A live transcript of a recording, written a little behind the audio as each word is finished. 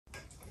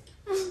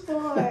I'm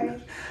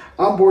bored.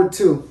 I'm bored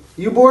too.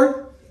 You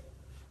bored?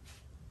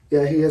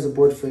 Yeah, he has a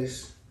bored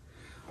face.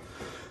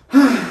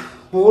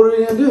 Well, what are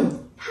we gonna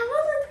do? How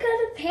about let's go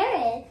to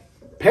Paris?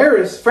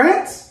 Paris?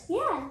 France?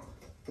 Yeah.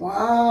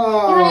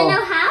 Wow. You wanna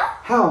know how?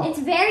 How? It's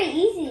very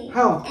easy.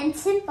 How? And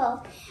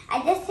simple.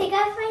 I just take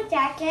off my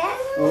jacket.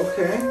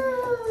 Okay.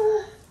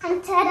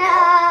 And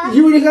ta-da!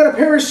 You already got a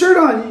Paris shirt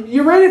on.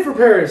 You're ready for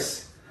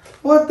Paris.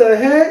 What the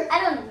heck?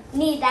 I don't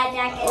need that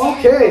jacket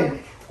Okay. anymore.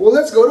 Well,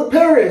 let's go to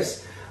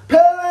Paris.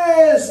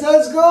 Paris!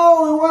 Let's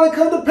go. We want to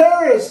come to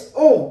Paris.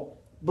 Oh,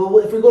 but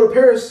if we go to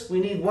Paris, we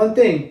need one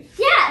thing.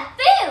 Yeah,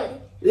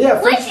 food.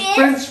 Yeah, Which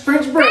French is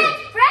bread. French bread.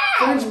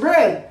 French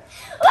bread.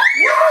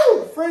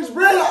 Woo! French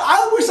bread.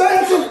 I wish I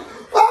had some.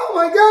 Oh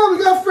my God,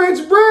 we got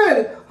French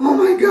bread. Oh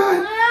my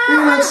God.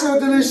 It looks so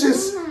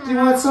delicious. Do you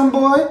want some,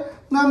 boy?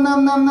 Nom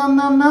nom nom nom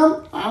nom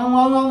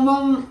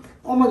nom.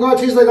 Oh my God,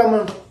 it tastes like I'm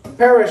in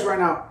Paris right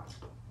now.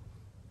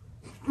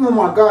 Oh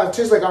my God, it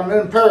tastes like I'm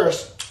in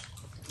Paris.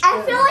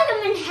 I feel like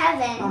I'm in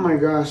heaven. Oh my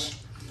gosh.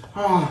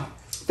 Oh,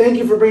 thank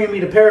you for bringing me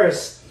to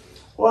Paris.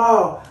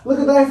 Wow, look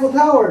at the Eiffel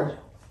Tower.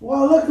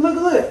 Wow,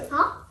 look.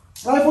 Huh?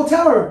 Eiffel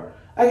Tower.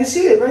 I can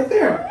see it right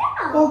there.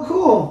 Yeah. Oh,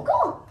 cool.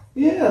 Cool.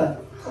 Yeah.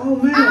 Oh,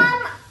 man.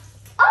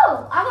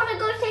 Oh, I want to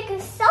go take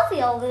a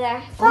selfie over there.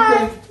 Okay.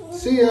 Bye.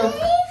 See ya.